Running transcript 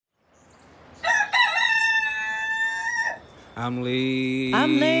I'm late.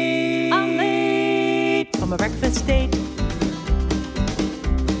 I'm late. I'm late for my breakfast date.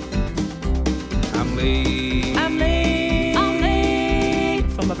 I'm late. I'm late. I'm late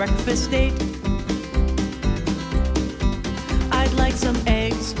for my breakfast date. I'd like some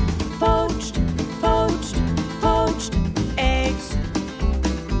eggs, poached eggs.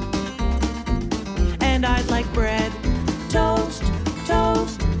 And I'd like bread, toast.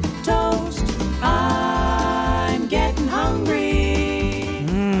 I'm getting hungry.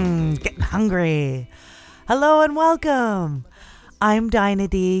 Getting hungry. Hello and welcome. I'm Dinah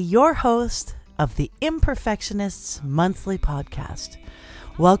D, your host of the Imperfectionists monthly podcast.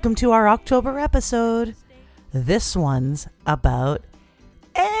 Welcome to our October episode. This one's about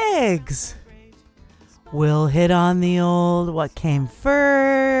eggs. We'll hit on the old what came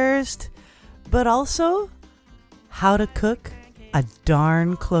first, but also how to cook a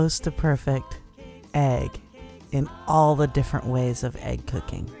darn close to perfect egg in all the different ways of egg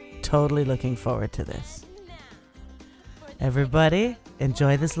cooking. Totally looking forward to this. Everybody,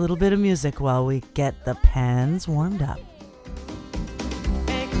 enjoy this little bit of music while we get the pans warmed up.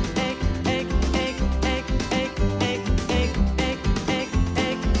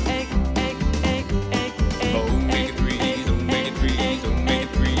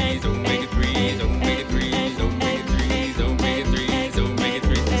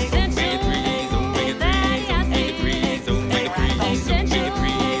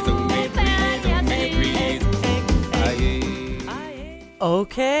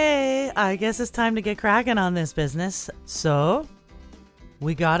 Okay, I guess it's time to get cracking on this business. So,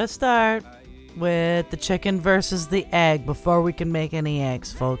 we gotta start with the chicken versus the egg before we can make any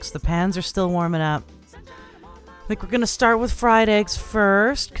eggs, folks. The pans are still warming up. I think we're gonna start with fried eggs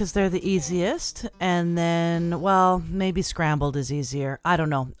first because they're the easiest. And then, well, maybe scrambled is easier. I don't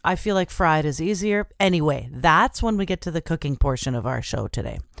know. I feel like fried is easier. Anyway, that's when we get to the cooking portion of our show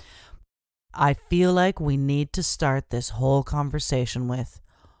today. I feel like we need to start this whole conversation with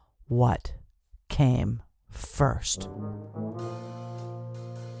what came first.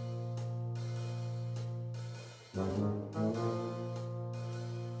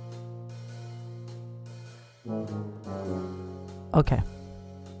 Okay.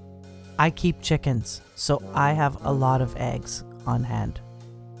 I keep chickens, so I have a lot of eggs on hand.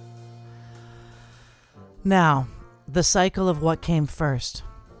 Now, the cycle of what came first.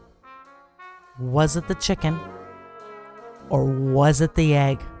 Was it the chicken or was it the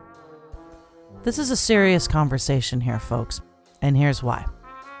egg? This is a serious conversation here, folks, and here's why.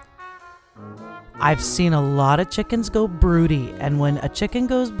 I've seen a lot of chickens go broody, and when a chicken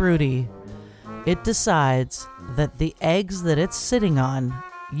goes broody, it decides that the eggs that it's sitting on,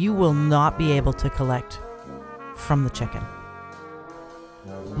 you will not be able to collect from the chicken.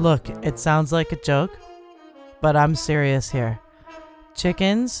 Look, it sounds like a joke, but I'm serious here.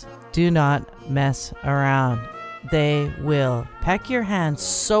 Chickens do not mess around. They will peck your hands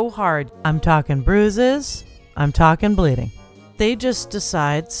so hard. I'm talking bruises. I'm talking bleeding. They just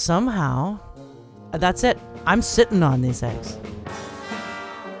decide somehow, that's it. I'm sitting on these eggs.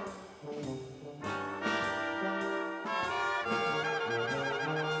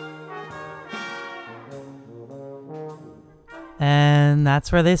 And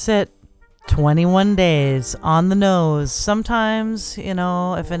that's where they sit. 21 days on the nose. Sometimes,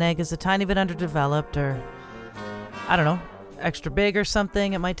 if an egg is a tiny bit underdeveloped or, I don't know, extra big or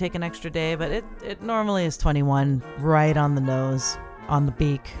something, it might take an extra day, but it normally is 21 right on the nose, on the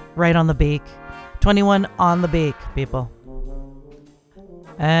beak, right on the beak. 21 on the beak, people.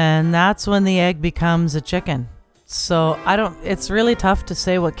 And that's when the egg becomes a chicken. So it's really tough to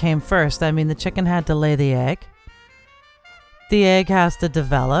say what came first. I mean, the chicken had to lay the egg. The egg has to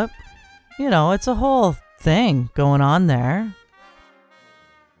develop. It's a whole thing going on there.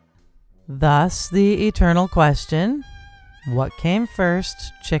 Thus, the eternal question, what came first,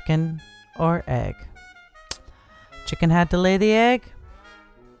 chicken or egg? Chicken had to lay the egg.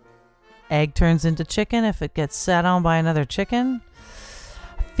 Egg turns into chicken if it gets sat on by another chicken.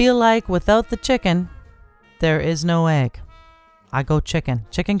 I feel like without the chicken, there is no egg. I go chicken.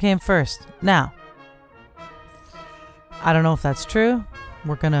 Chicken came first. Now, I don't know if that's true.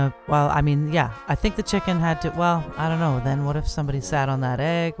 I think the chicken had to, I don't know. Then what if somebody sat on that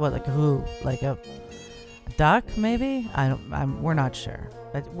egg? What, like who? Like a duck, maybe? We're not sure.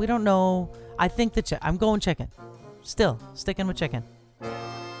 But we don't know. I think I'm going chicken. Still, sticking with chicken.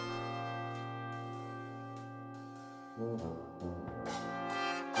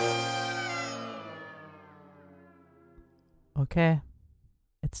 Okay.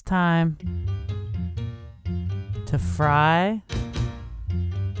 It's time to fry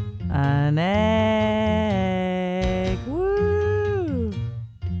an egg. Woo!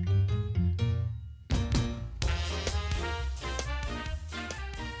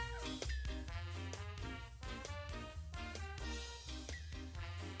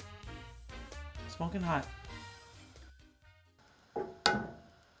 Smoking hot.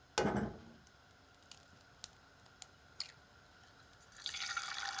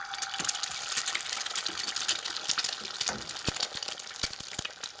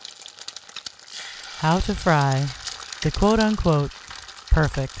 How to fry the quote-unquote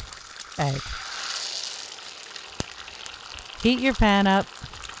perfect egg. Heat your pan up,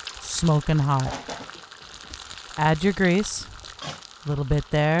 smoking hot. Add your grease, a little bit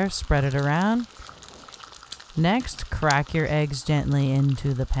there, spread it around. Next, crack your eggs gently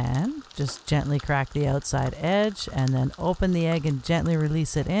into the pan. Just gently crack the outside edge and then open the egg and gently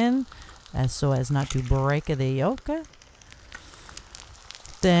release it in so as not to break the yolk.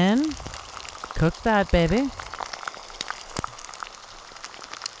 Then, cook that baby.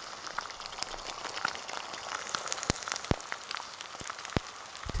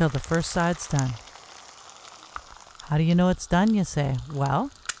 Till the first side's done. How do you know it's done, you say? Well,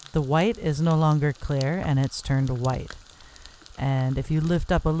 the white is no longer clear and it's turned white. And if you lift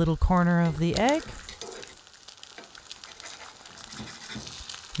up a little corner of the egg,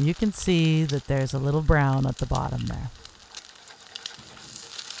 you can see that there's a little brown at the bottom there.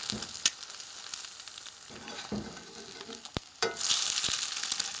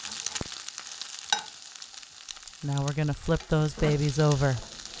 Now we're going to flip those babies over.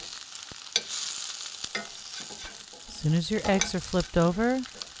 As soon as your eggs are flipped over,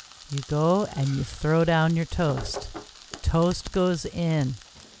 you go and you throw down your toast. Toast goes in.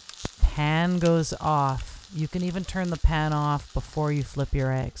 Pan goes off. You can even turn the pan off before you flip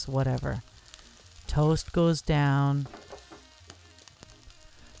your eggs, whatever. Toast goes down.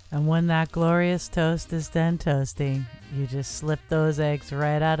 And when that glorious toast is done toasting, you just slip those eggs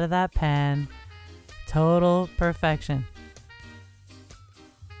right out of that pan. Total perfection.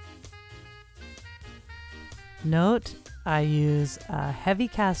 Note, I use a heavy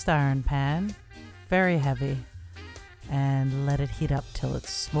cast iron pan, very heavy, and let it heat up till it's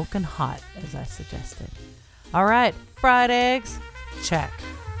smoking hot, as I suggested. All right, fried eggs, check.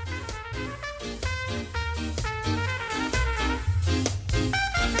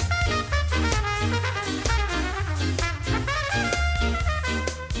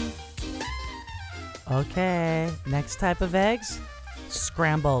 Okay, next type of eggs,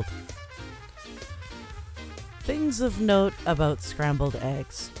 scrambled. Things of note about scrambled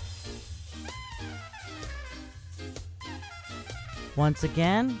eggs. Once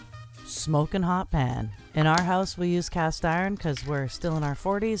again, smoking hot pan. In our house, we use cast iron because we're still in our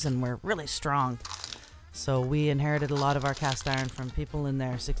 40s and we're really strong. So we inherited a lot of our cast iron from people in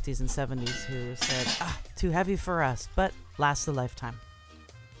their 60s and 70s who said, too heavy for us, but lasts a lifetime.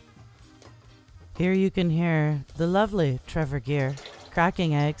 Here you can hear the lovely Trevor Gear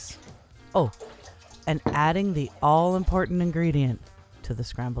cracking eggs. Oh, and adding the all-important ingredient to the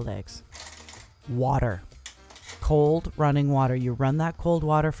scrambled eggs. Water. Cold running water. You run that cold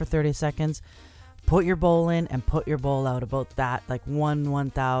water for 30 seconds, put your bowl in, and put your bowl out about that, like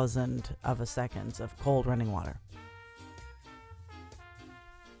 1/1000 of a second of cold running water.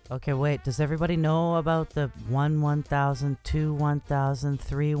 Okay, wait, does everybody know about the 1/1000, 2/1000,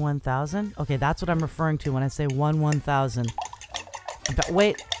 3/1000? Okay, that's what I'm referring to when I say 1/1000. But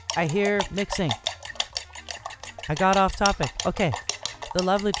wait, I hear mixing. I got off topic. Okay, the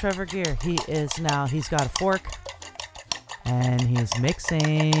lovely Trevor Gear, he's got a fork, and he's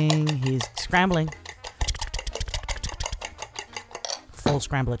mixing, he's scrambling. Full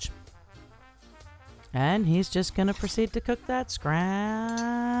scramblage. And he's just going to proceed to cook that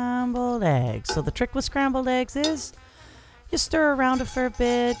scrambled egg. So the trick with scrambled eggs is you stir around it for a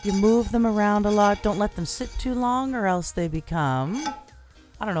bit, you move them around a lot, don't let them sit too long or else they become,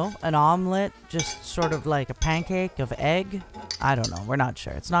 I don't know, an omelet, just sort of like a pancake of egg. I don't know, we're not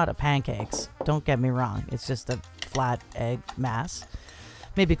sure. It's not a pancakes, don't get me wrong. It's just a flat egg mass.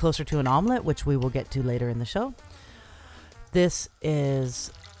 Maybe closer to an omelet, which we will get to later in the show. This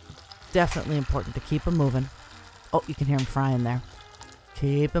is definitely important to keep them moving. Oh, you can hear them frying there.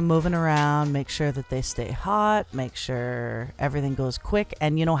 Keep them moving around. Make sure that they stay hot. Make sure everything goes quick.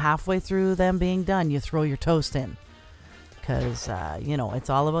 And, halfway through them being done, you throw your toast in. Because, it's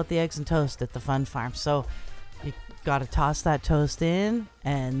all about the eggs and toast at the fun farm. So you got to toss that toast in,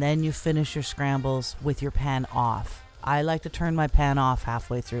 and then you finish your scrambles with your pan off. I like to turn my pan off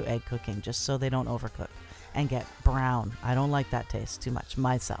halfway through egg cooking, just so they don't overcook and get brown. I don't like that taste too much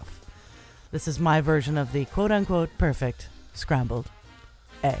myself. This is my version of the quote-unquote perfect scrambled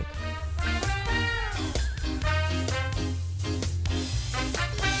egg.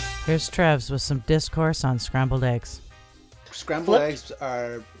 Here's Trev's with some discourse on scrambled eggs. Scrambled eggs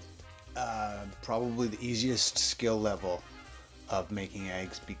are probably the easiest skill level of making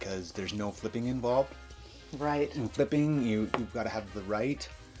eggs because there's no flipping involved. Right. In flipping, you've got to have the right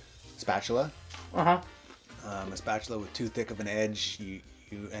spatula. Uh-huh. A spatula with too thick of an edge,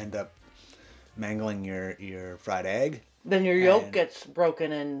 you end up mangling your fried egg. Then your yolk gets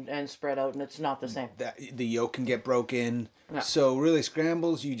broken and spread out, and it's not the same. The yolk can get broken. Yeah. So really,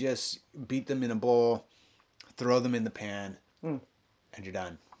 scrambles, you just beat them in a bowl, throw them in the pan, and you're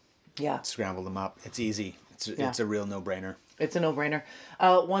done. Yeah. Scramble them up. It's easy. It's a real no-brainer. It's a no-brainer.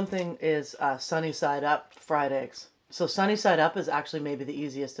 One thing is sunny side up fried eggs. So sunny side up is actually maybe the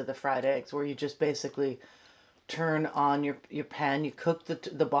easiest of the fried eggs, where you just basically turn on your pan, you cook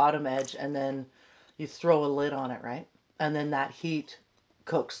the bottom edge, and then you throw a lid on it, right? And then that heat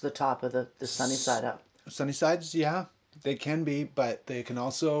cooks the top of the sunny side up. Sunny sides, yeah, they can be, but they can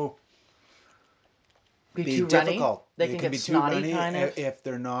also be too difficult. Runny. They can be get too snotty, runny kind of. if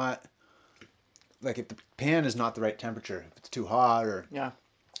they're not, like if the pan is not the right temperature, if it's too hot or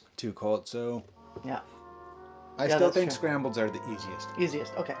too cold. So I still think scrambled are the easiest.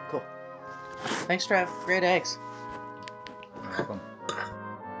 Easiest. Okay, cool. Thanks, Trev. Great eggs. You're welcome.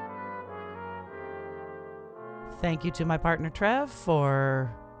 Thank you to my partner Trev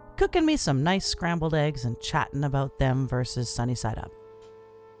for cooking me some nice scrambled eggs and chatting about them versus sunny side up.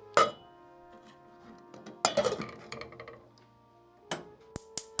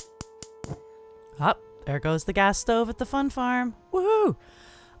 There goes the gas stove at the fun farm. Woohoo!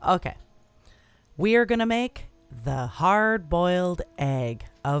 Okay. We are going to make the hard-boiled egg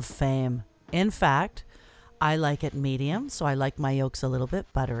of fame. In fact, I like it medium, so I like my yolks a little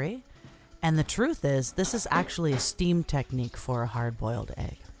bit buttery. And the truth is, this is actually a steam technique for a hard-boiled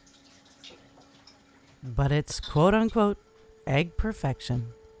egg. But it's quote-unquote egg perfection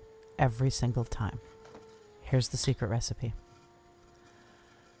every single time. Here's the secret recipe.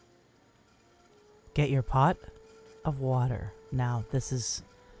 Get your pot of water. Now, this is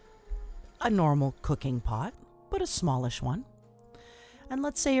a normal cooking pot, but a smallish one. And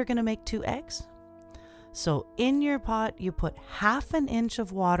let's say you're going to make 2 eggs. So in your pot, you put 1/2 inch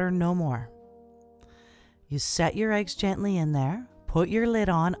of water, no more. You set your eggs gently in there, put your lid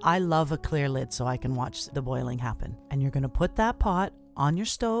on. I love a clear lid so I can watch the boiling happen. And you're going to put that pot on your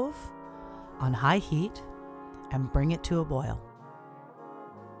stove on high heat and bring it to a boil.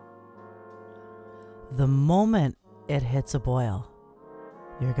 The moment it hits a boil,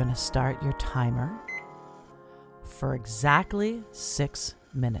 you're going to start your timer for exactly 6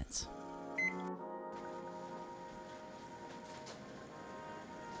 minutes.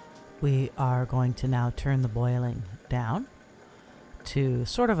 We are going to now turn the boiling down to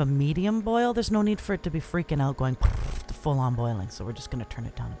sort of a medium boil. There's no need for it to be freaking out going to full on boiling, so we're just going to turn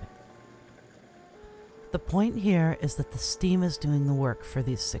it down a bit. The point here is that the steam is doing the work for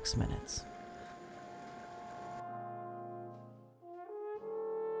these 6 minutes.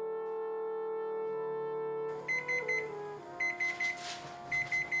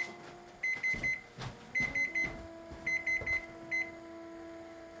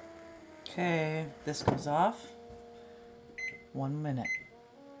 Okay, this goes off. 1 minute.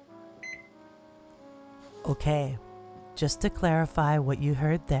 Okay, just to clarify what you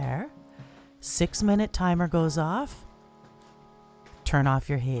heard there, 6-minute timer goes off. Turn off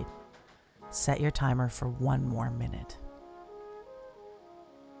your heat. Set your timer for 1 more minute.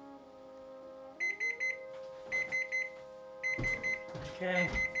 Okay.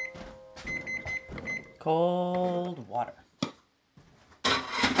 Cold water.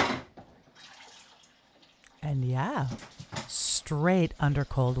 And yeah, straight under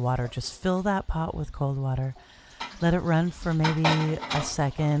cold water. Just fill that pot with cold water. Let it run for maybe a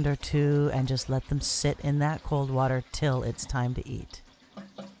second or 2 and just let them sit in that cold water till it's time to eat.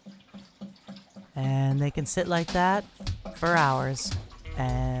 And they can sit like that for hours.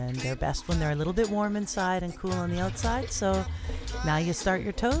 And they're best when they're a little bit warm inside and cool on the outside. So now you start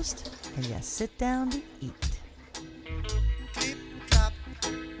your toast and you sit down to eat.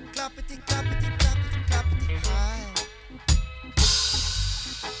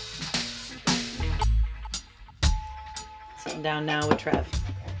 Sitting down now with Trev.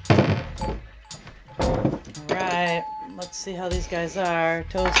 Alright, let's see how these guys are.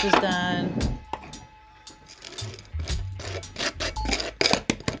 Toast is done.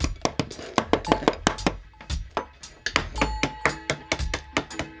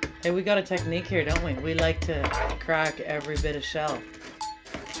 Hey, we got a technique here, don't we? We like to crack every bit of shell.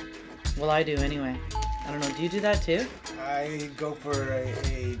 Well, I do anyway. I don't know, do you do that too? I go for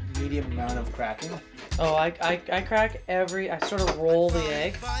a medium amount of cracking. Oh, I crack I sort of roll the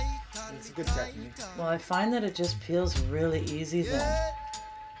egg. It's a good technique. Well, I find that it just peels really easy then.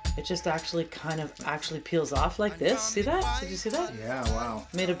 it just actually peels off like this. See that? Did you see that? Yeah, wow.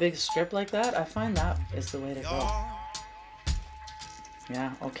 Made a big strip like that. I find that is the way to go.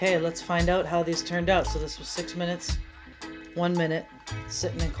 Yeah, okay, let's find out how these turned out. So this was 6 minutes, 1 minute,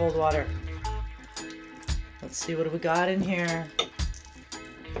 sitting in cold water. Let's see what we got in here.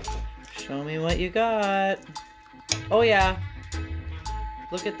 Show me what you got. Oh yeah.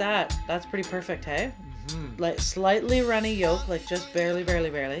 Look at that. That's pretty perfect, hey? Mm-hmm. Like slightly runny yolk, like just barely.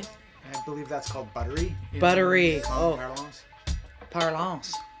 I believe that's called buttery. Buttery. Oh. Parlance.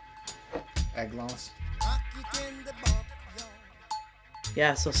 Parlance. Egglance.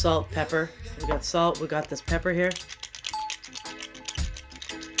 Yeah, so salt, pepper. We got salt, we got this pepper here.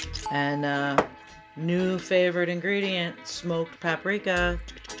 And new favorite ingredient, smoked paprika.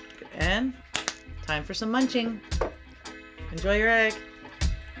 And time for some munching. Enjoy your egg.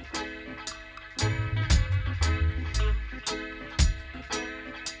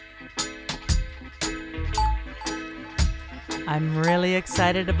 I'm really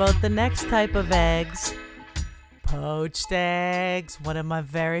excited about the next type of eggs. Poached eggs, one of my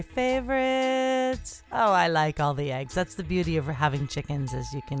very favorites. Oh, I like all the eggs. That's the beauty of having chickens,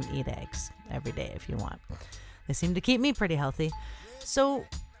 is you can eat eggs every day if you want. They seem to keep me pretty healthy. So,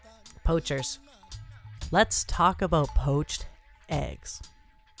 poachers. Let's talk about poached eggs.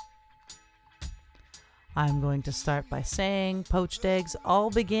 I'm going to start by saying poached eggs all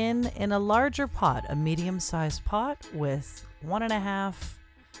begin in a larger pot, a medium-sized pot with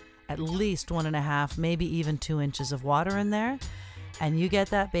at least 1.5, maybe even 2 inches of water in there. And you get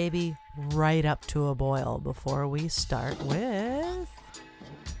that baby right up to a boil before we start with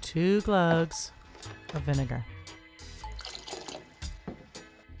 2 glugs of vinegar.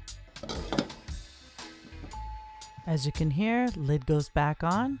 As you can hear, lid goes back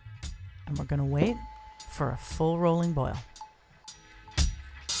on, and we're going to wait for a full rolling boil.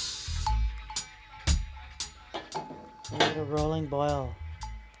 A rolling boil.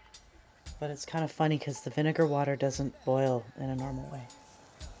 But it's kind of funny because the vinegar water doesn't boil in a normal way.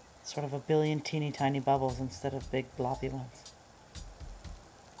 It's sort of a billion teeny tiny bubbles instead of big bloppy ones.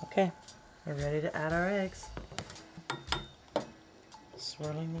 Okay, we're ready to add our eggs.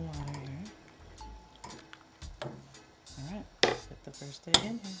 Swirling the water here. Alright, put the first egg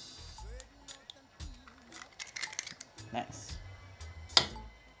in here. Nice. Second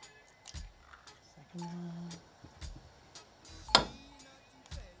one.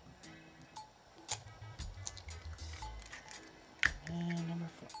 And number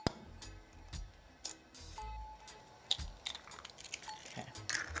 4. Okay.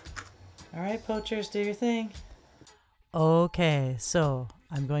 Alright, poachers, do your thing. Okay, so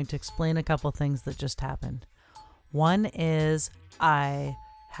I'm going to explain a couple things that just happened. One is I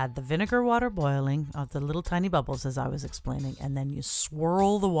had the vinegar water boiling of the little tiny bubbles as I was explaining, and then you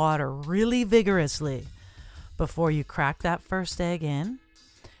swirl the water really vigorously before you crack that first egg in.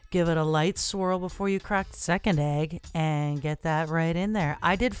 Give it a light swirl before you crack the second egg and get that right in there.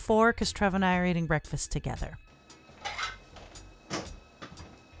 I did 4 because Trev and I are eating breakfast together.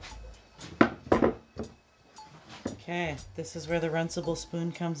 Okay, this is where the runcible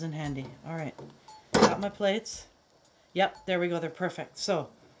spoon comes in handy. All right, got my plates. Yep, there we go. They're perfect. So,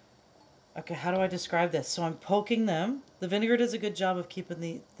 okay, how do I describe this? So I'm poking them. The vinegar does a good job of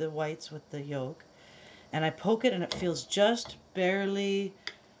keeping the whites with the yolk. And I poke it and it feels just barely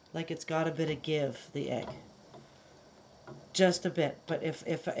like it's got a bit of give, the egg. Just a bit. But if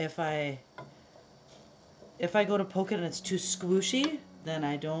I go to poke it and it's too squishy, then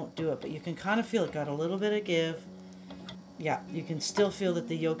I don't do it. But you can kind of feel it got a little bit of give. Yeah, you can still feel that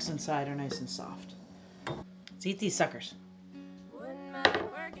the yolks inside are nice and soft. Let's eat these suckers.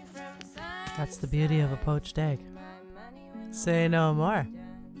 That's the beauty of a poached egg. Say no more.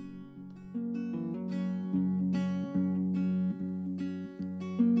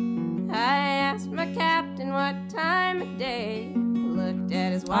 I asked my captain what time of day. Looked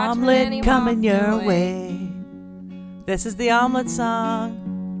at his watch. Omelet coming your way. This is the omelet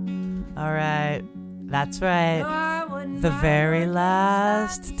song. All right, that's right. The very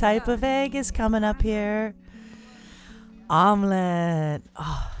last type of egg is coming up here. Omelet.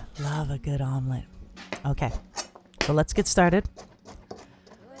 Oh, love a good omelet. Okay, so let's get started.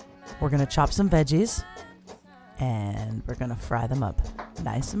 We're going to chop some veggies and we're going to fry them up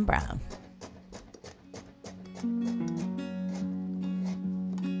nice and brown.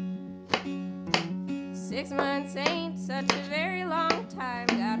 Six months ain't such a very long time.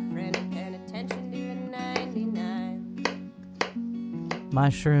 Got a friend who paid attention to a 99.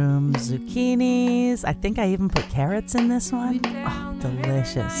 Mushrooms, zucchinis. I think I even put carrots in this one. Oh,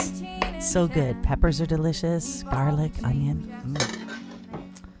 delicious. So good. Peppers are delicious. Garlic, onion.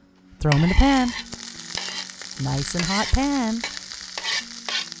 Throw them in the pan. Nice and hot pan.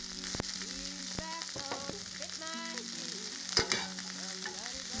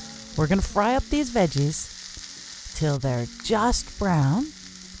 We're going to fry up these veggies till they're just brown.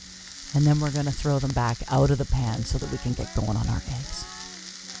 And then we're going to throw them back out of the pan so that we can get going on our eggs.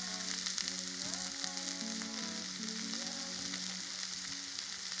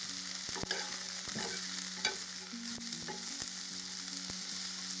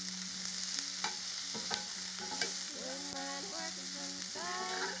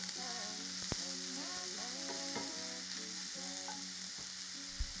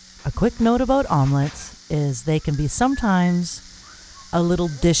 A quick note about omelets is they can be sometimes a little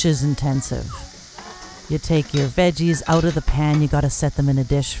dishes intensive. You take your veggies out of the pan, you got to set them in a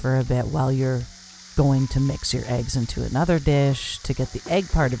dish for a bit while you're going to mix your eggs into another dish to get the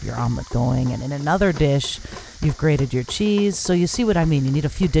egg part of your omelet going, and in another dish you've grated your cheese. So you see what I mean, you need a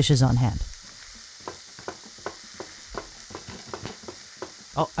few dishes on hand.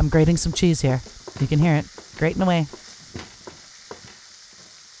 Oh, I'm grating some cheese here. You can hear it grating away.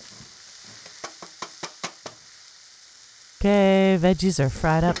 Okay, veggies are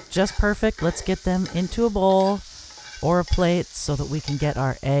fried up just perfect. Let's get them into a bowl or a plate so that we can get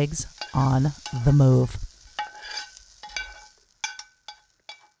our eggs on the move.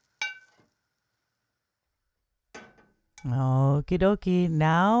 Okie dokie.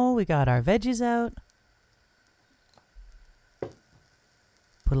 Now we got our veggies out.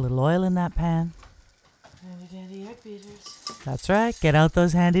 Put a little oil in that pan. Handy dandy egg beaters. That's right. Get out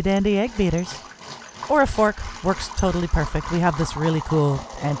those handy dandy egg beaters. Or a fork works totally perfect. We have this really cool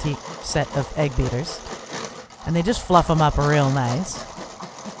antique set of egg beaters. And they just fluff them up real nice.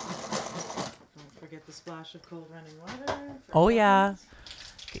 Don't forget the splash of cold running water. Oh yeah.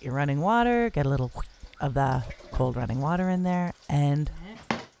 Get your running water. Get a little of the cold running water in there. And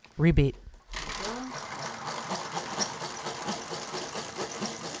rebeat.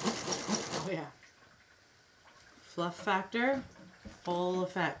 Oh yeah. Fluff factor. Full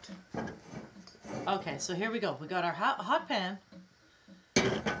effect. Okay, so here we go. We got our hot pan.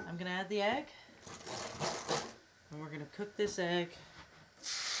 I'm going to add the egg. And we're going to cook this egg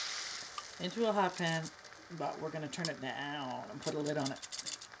into a hot pan, but we're going to turn it down and put a lid on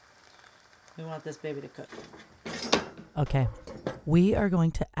it. We want this baby to cook. Okay, we are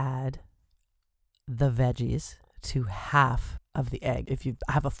going to add the veggies to half of the egg. If you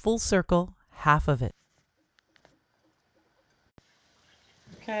have a full circle, half of it.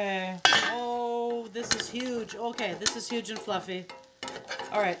 Okay. Oh, this is huge. Okay, this is huge and fluffy.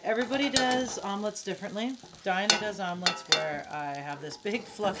 All right, everybody does omelets differently. Dinah does omelets where I have this big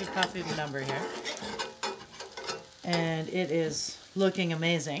fluffy puffy number here. And it is looking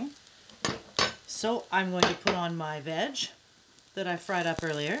amazing. So I'm going to put on my veg that I fried up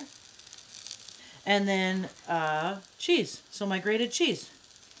earlier. And then cheese. So my grated cheese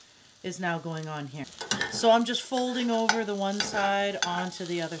is now going on here. So I'm just folding over the one side onto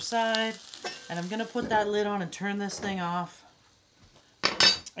the other side. And I'm going to put that lid on and turn this thing off.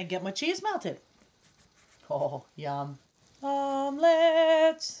 And get my cheese melted. Oh, yum.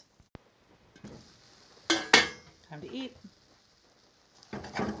 Omelets. Time to eat.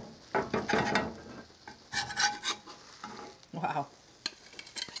 Wow.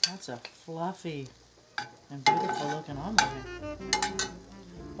 That's a fluffy and beautiful looking omelet.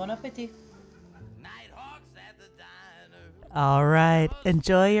 Bon appetit. All right.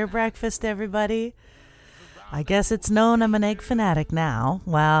 Enjoy your breakfast, everybody. I guess it's known I'm an egg fanatic now.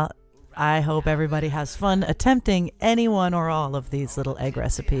 Well, I hope everybody has fun attempting any one or all of these little egg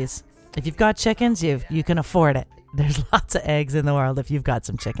recipes. If you've got chickens, you can afford it. There's lots of eggs in the world if you've got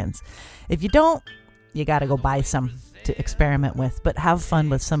some chickens. If you don't, you got to go buy some to experiment with, but have fun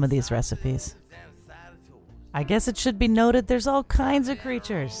with some of these recipes. I guess it should be noted there's all kinds of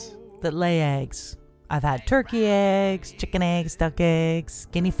creatures that lay eggs. I've had turkey eggs, chicken eggs, duck eggs,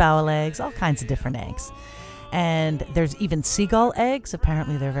 guinea fowl eggs, all kinds of different eggs. And there's even seagull eggs.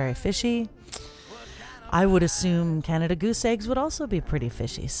 Apparently they're very fishy. I would assume Canada goose eggs would also be pretty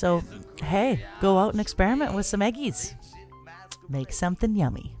fishy. So, hey, go out and experiment with some eggies. Make something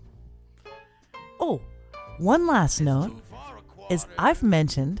yummy. Oh, one last note is I've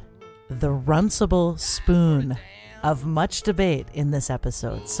mentioned the Runcible spoon of much debate in this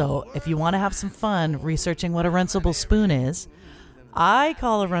episode. So if you want to have some fun researching what a Runcible spoon is, I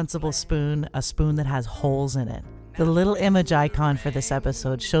call a Runcible spoon a spoon that has holes in it. The little image icon for this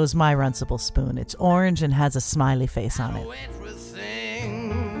episode shows my Runcible spoon. It's orange and has a smiley face on it.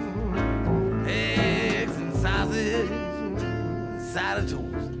 Eggs and sausage, side of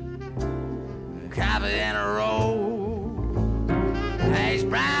toast, coffee and a roll, hash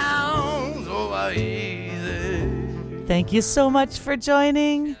brown. Thank you so much for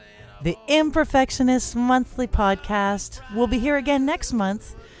joining the Imperfectionists Monthly Podcast. We'll be here again next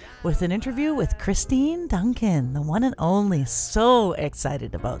month with an interview with Christine Duncan, the one and only. So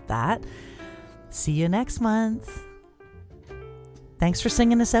excited about that. See you next month. Thanks for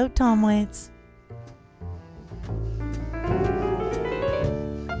singing us out, Tom Waits.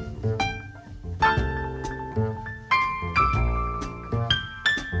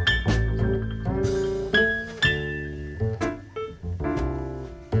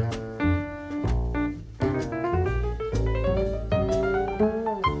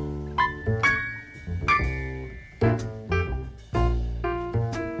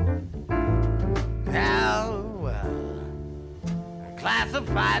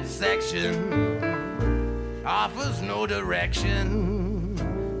 Classified section offers no direction.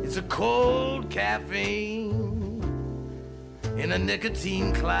 It's a cold caffeine in a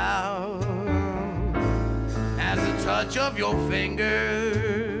nicotine cloud. As the touch of your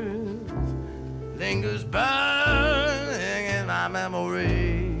fingers lingers burning in my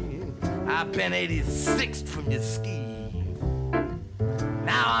memory. I've been 86th from your scheme.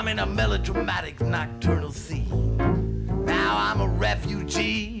 Now I'm in a melodramatic nocturnal scene. Now I'm a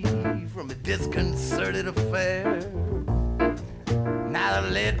refugee from a disconcerted affair. Now the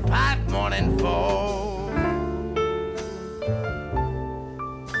lead pipe morning fall.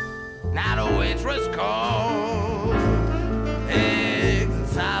 Now the waitress calls eggs and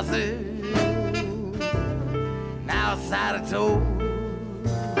sausage. Now a side of toast.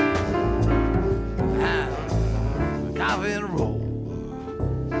 Coffee and roll.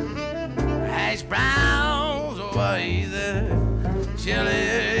 Hash browns over easy. Chili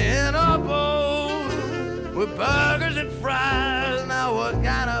in a bowl with burgers and fries. Now what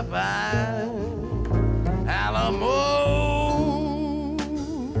kind of pie? Alamo,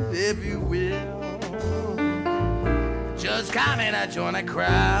 if you will. Just come in and join the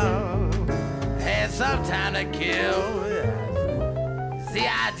crowd. Had some time to kill. See,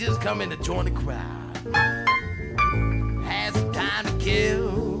 I just come in to join the crowd. Had some time to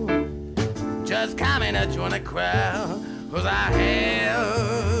kill. Just come in and join the crowd. 'Cause I have